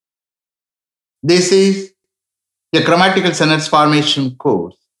This is a grammatical sentence formation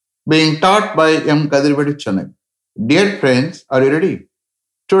course being taught by M. Kadirvadi Chennai. Dear friends, are you ready?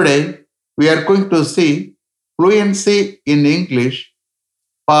 Today, we are going to see Fluency in English,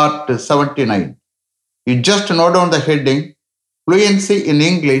 part 79. You just note down the heading Fluency in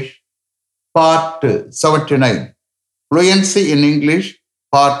English, part 79. Fluency in English,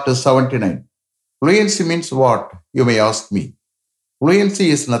 part 79. Fluency means what? You may ask me. Fluency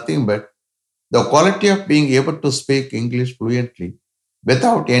is nothing but the quality of being able to speak English fluently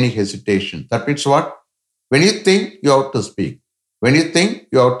without any hesitation. That means what? When you think, you have to speak. When you think,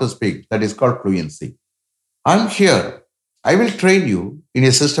 you have to speak. That is called fluency. I'm here. I will train you in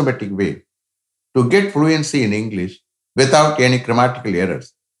a systematic way to get fluency in English without any grammatical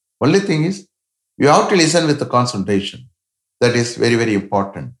errors. Only thing is, you have to listen with the concentration. That is very, very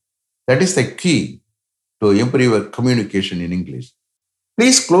important. That is the key to improve your communication in English.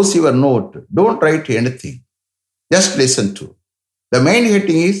 Please close your note. Don't write anything. Just listen to. The main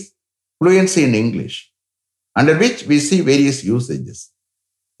heading is Fluency in English, under which we see various usages.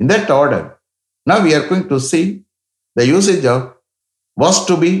 In that order, now we are going to see the usage of was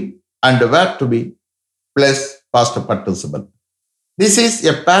to be and were to be plus past participle. This is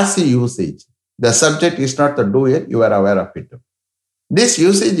a passive usage. The subject is not the doer, you are aware of it. This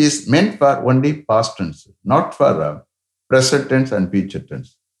usage is meant for only past tense, not for present tense and future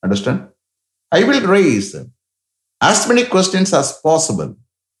tense. Understand? I will raise as many questions as possible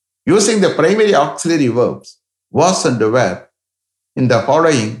using the primary auxiliary verbs was and were in the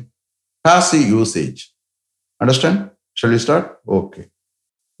following passive usage. Understand? Shall we start? Okay.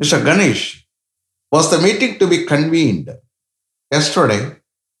 Mr. Ganesh, was the meeting to be convened yesterday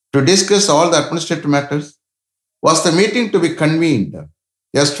to discuss all the administrative matters? Was the meeting to be convened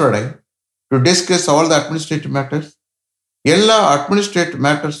yesterday to discuss all the administrative matters? எல்லா administrative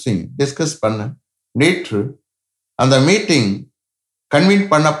மேட்டர்ஸையும் discuss பண்ண நேற்று அந்த meeting கன்வீன்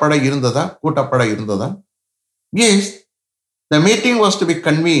பண்ணப்பட இருந்ததா கூட்டப்பட இருந்ததா? Yes, the meeting was to be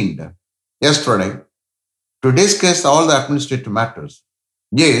convened yesterday to discuss all the administrative matters.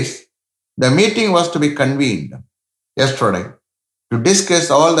 Yes, the meeting was to be convened yesterday to discuss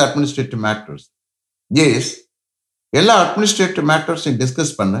all the administrative matters. Yes, எல்லா administrative மேட்டர்ஸையும்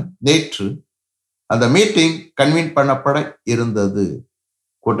discuss பண்ண நேற்று அந்த meeting கன்வீன் பண்ணப்பட இருந்தது,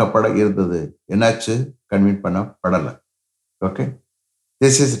 கூட்டப்பட இருந்தது. என்னாச்சு? கன்வீன் பண்ணப்படல. Okay,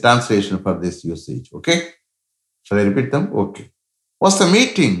 this is translation for this usage. Okay, shall I repeat them? Okay. Was the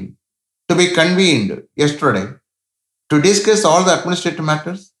meeting to be convened yesterday to discuss all the administrative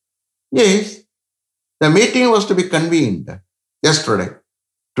matters? Yes, the meeting was to be convened yesterday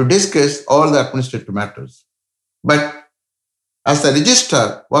to discuss all the administrative matters. But as the registrar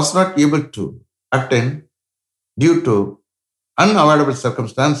was not able to attend due to unavoidable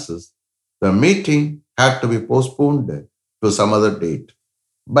circumstances, the meeting had to be postponed to some other date.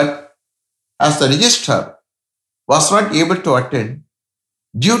 But as the registrar was not able to attend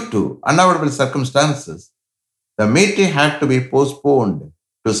due to unavoidable circumstances, the meeting had to be postponed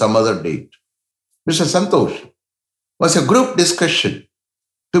to some other date. Mr. Santosh, was a group discussion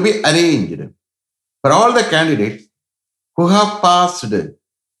to be arranged for all the candidates who have passed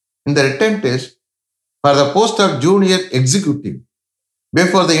in the written test for the post of junior executive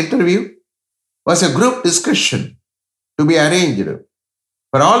before the interview? Was a group discussion to be arranged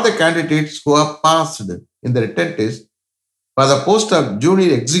for all the candidates who have passed in the written test for the post of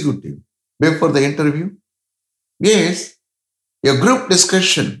junior executive before the interview? Yes, a group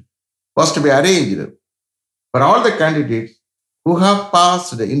discussion was to be arranged for all the candidates who have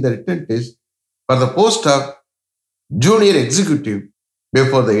passed in the written test for the post of junior executive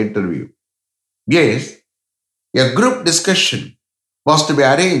before the interview. Yes, a group discussion was to be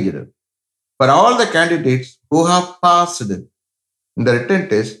arranged for all the candidates who have passed in the written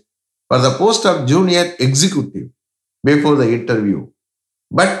test for the post of junior executive before the interview.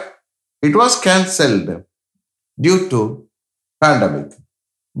 But it was cancelled due to pandemic.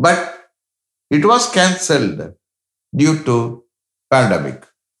 But it was cancelled due to pandemic.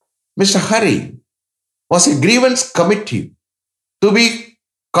 Mr. Hari, was a grievance committee to be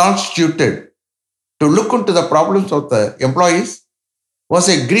constituted to look into the problems of the employees? Was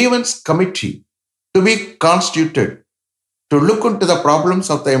a grievance committee to be constituted to look into the problems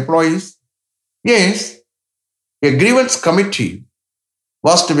of the employees? Yes, a grievance committee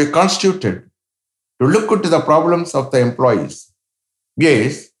was to be constituted to look into the problems of the employees.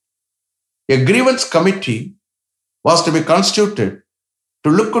 Yes, a grievance committee was to be constituted to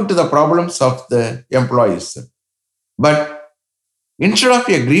look into the problems of the employees. But instead of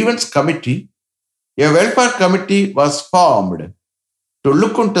a grievance committee, a welfare committee was formed to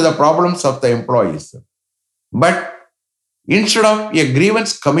look into the problems of the employees. But instead of a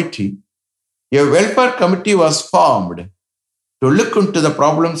grievance committee, a welfare committee was formed to look into the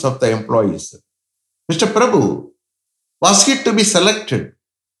problems of the employees. Mr. Prabhu, was he to be selected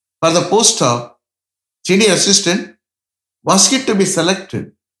for the post of senior assistant? Was he to be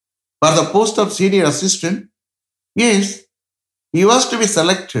selected for the post of senior assistant? Yes, he was to be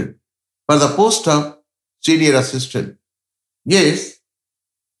selected for the post of senior assistant. Yes,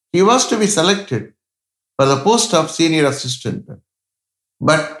 he was to be selected for the post of senior assistant.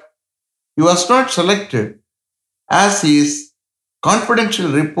 But he was not selected as his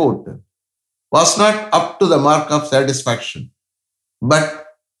confidential report was not up to the mark of satisfaction. But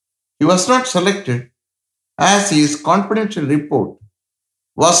he was not selected as his confidential report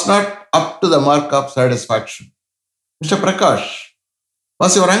was not up to the mark of satisfaction. Mr. Prakash,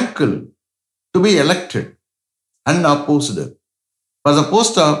 was your uncle to be elected unopposed for the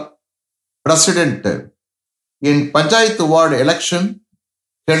post of president in Panchayat Ward election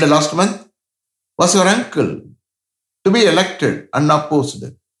held last month? Was your uncle to be elected unopposed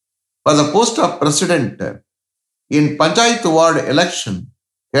for the post of president in Panchayat Ward election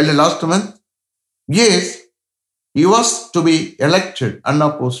held last month? Yes, he was to be elected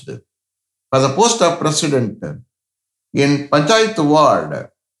unopposed for the post of president in Panchayat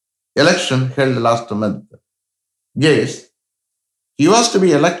Ward election held last month. Yes, he was to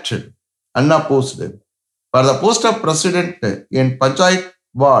be elected unopposed for the post of president in Panchayat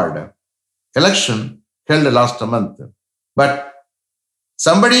Ward election held last month. But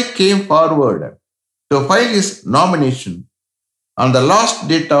somebody came forward to file his nomination on the last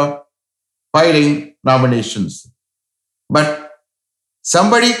date of filing nominations. But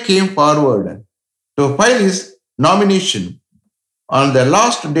somebody came forward to file his nomination on the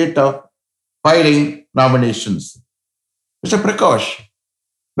last date of filing nominations. Mr. Prakash,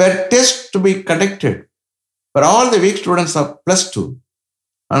 were tests to be conducted for all the weak students of plus 2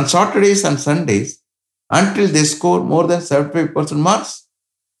 on Saturdays and Sundays until they score more than 75% marks?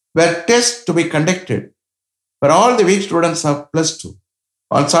 Were tests to be conducted for all the weak students of plus 2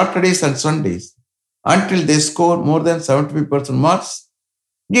 on Saturdays and Sundays until they score more than 75% marks?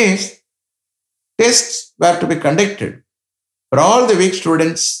 Yes, tests were to be conducted for all the weak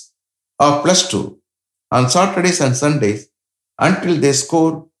students of plus 2 on Saturdays and Sundays until they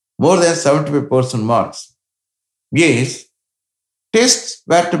score more than 75% marks. Yes, tests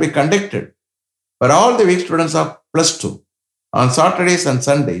were to be conducted for all the weak students of plus 2 on Saturdays and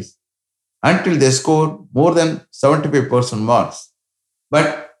Sundays until they score more than 75% marks.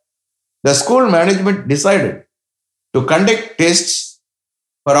 But the school management decided to conduct tests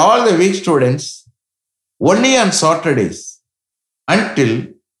for all the weak students only on Saturdays until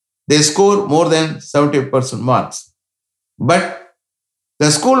they score more than 70% marks. But the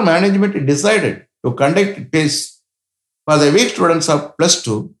school management decided to conduct tests for the weak students of plus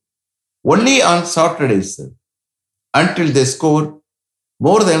 2 only on Saturdays until they score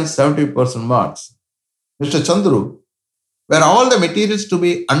more than 70% marks. Mr. Chandru, were all the materials to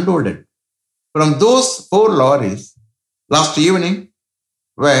be unloaded from those 4 lorries last evening?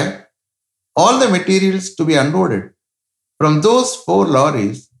 Were all the materials to be unloaded from those 4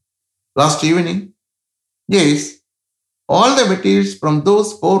 lorries last evening? Yes, all the materials from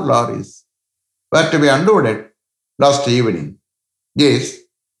those 4 lorries were to be unloaded last evening. Yes,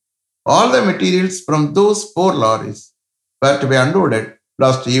 all the materials from those 4 lorries were to be unloaded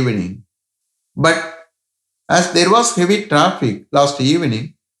last evening. But as there was heavy traffic last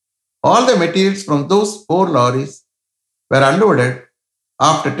evening, all the materials from those 4 lorries were unloaded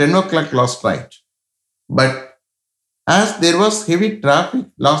after 10 o'clock last night. But as there was heavy traffic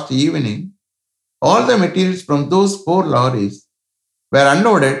last evening, all the materials from those 4 lorries were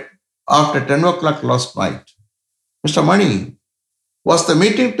unloaded after 10 o'clock last night. Mr. Mani, was the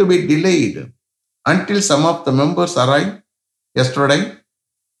meeting to be delayed until some of the members arrived yesterday?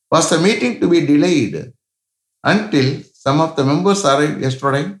 Was the meeting to be delayed until some of the members arrived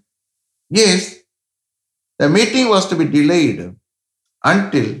yesterday? Yes, the meeting was to be delayed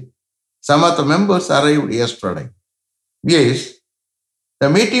until some of the members arrived yesterday. Yes, the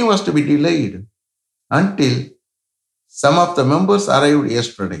meeting was to be delayed until some of the members arrived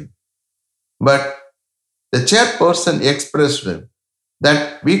yesterday. But the chairperson expressed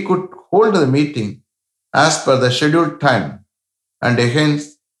that we could hold the meeting as per the scheduled time, and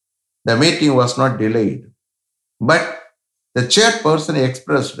hence the meeting was not delayed. But the chairperson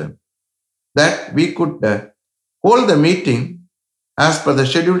expressed that we could hold the meeting as per the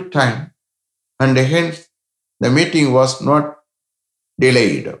scheduled time, and hence the meeting was not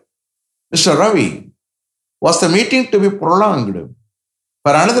delayed. Mr. Ravi, was the meeting to be prolonged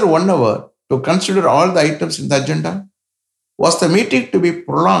for another 1 hour to consider all the items in the agenda? Was the meeting to be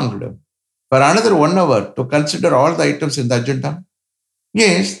prolonged for another 1 hour to consider all the items in the agenda?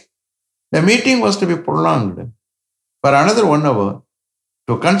 Yes, the meeting was to be prolonged for another 1 hour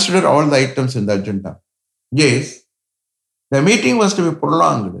to consider all the items in the agenda. Yes, the meeting was to be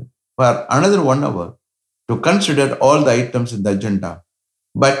prolonged for another 1 hour to consider all the items in the agenda.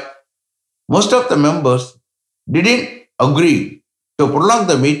 But most of the members didn't agree to prolong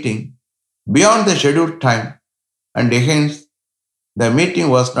the meeting beyond the scheduled time, and hence the meeting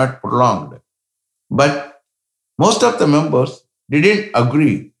was not prolonged. But most of the members didn't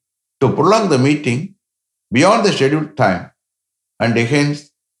agree to prolong the meeting beyond the scheduled time, and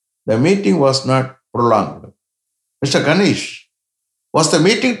hence the meeting was not prolonged. Mr. Ganesh, was the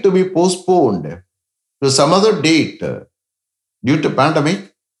meeting to be postponed to some other date due to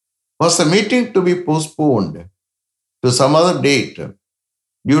pandemic? Was the meeting to be postponed to some other date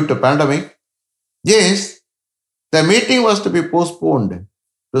due to pandemic? Yes, the meeting was to be postponed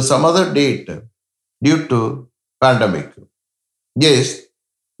to some other date due to pandemic. Yes,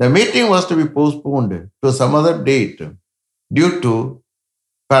 the meeting was to be postponed to some other date due to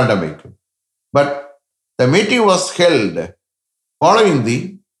pandemic. But the meeting was held following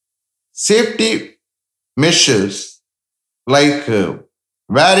the safety measures like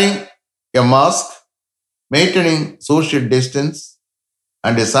wearing a mask, maintaining social distance,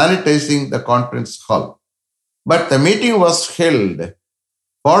 and sanitizing the conference hall. But the meeting was held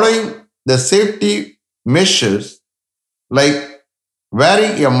following the safety measures like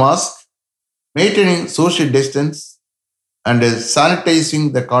wearing a mask, maintaining social distance, and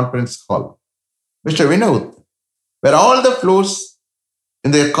sanitizing the conference hall. Mr. Vinod, were all the floors in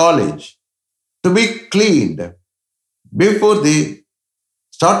their college to be cleaned before they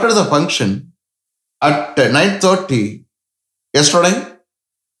started the function at 9:30 yesterday?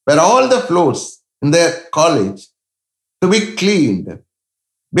 Were all the floors in their college to be cleaned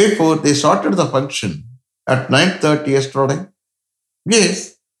before they started the function at 9:30 yesterday?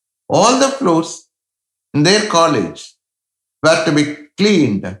 Yes, all the floors in their college were to be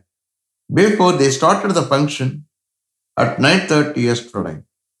cleaned before they started the function at 9:30 yesterday.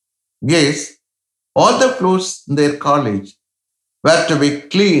 Yes, all the floors in their college were to be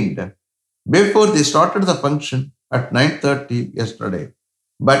cleaned before they started the function at 9:30 yesterday.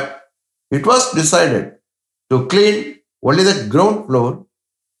 But it was decided to clean only the ground floor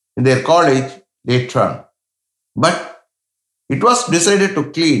in their college later on. But it was decided to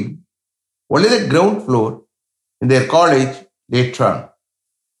clean only the ground floor in their college later on.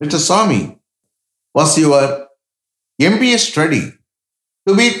 Mr. Swami, was your MBA study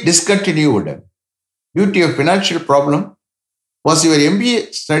to be discontinued due to a financial problem? Was your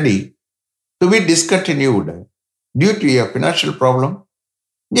MBA study to be discontinued due to a financial problem?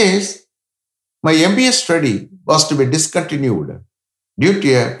 Yes, my MBA study was to be discontinued due to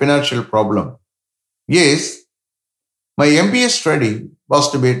a financial problem. Yes, my MBA study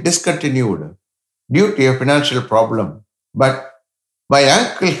was to be discontinued due to a financial problem, but my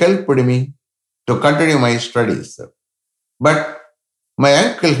uncle helped me to continue my studies. But my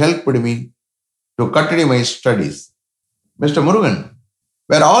uncle helped me to continue my studies. Mr. Murugan,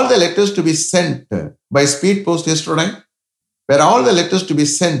 were all the letters to be sent by speed post yesterday? Were all the letters to be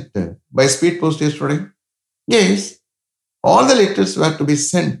sent by speed post yesterday? Yes, all the letters were to be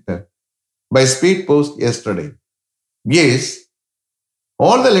sent by speed post yesterday. Yes,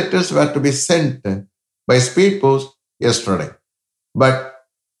 all the letters were to be sent by speed post yesterday. But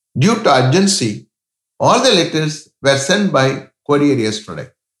due to urgency, all the letters were sent by courier yesterday.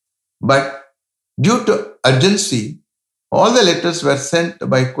 But due to urgency, all the letters were sent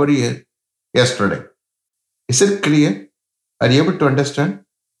by courier yesterday. Is it clear? Are you able to understand?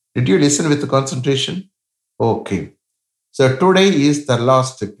 Did you listen with concentration? Okay. So today is the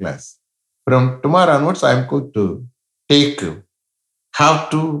last class. From tomorrow onwards, I am going to take have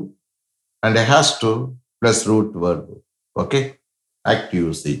to and has to plus root verb. Okay? Active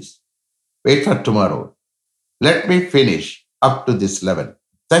usage. Wait for tomorrow. Let me finish up to this level.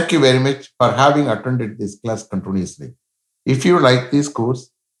 Thank you very much for having attended this class continuously. If you like this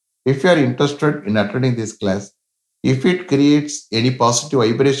course, if you are interested in attending this class, if it creates any positive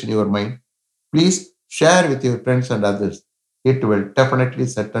vibration in your mind, please share with your friends and others. It will definitely,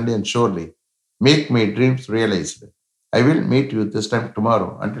 certainly, and surely make my dreams realized. I will meet you this time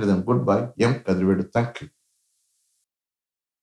tomorrow. Until then, goodbye. M. Kadrivedu. Thank you.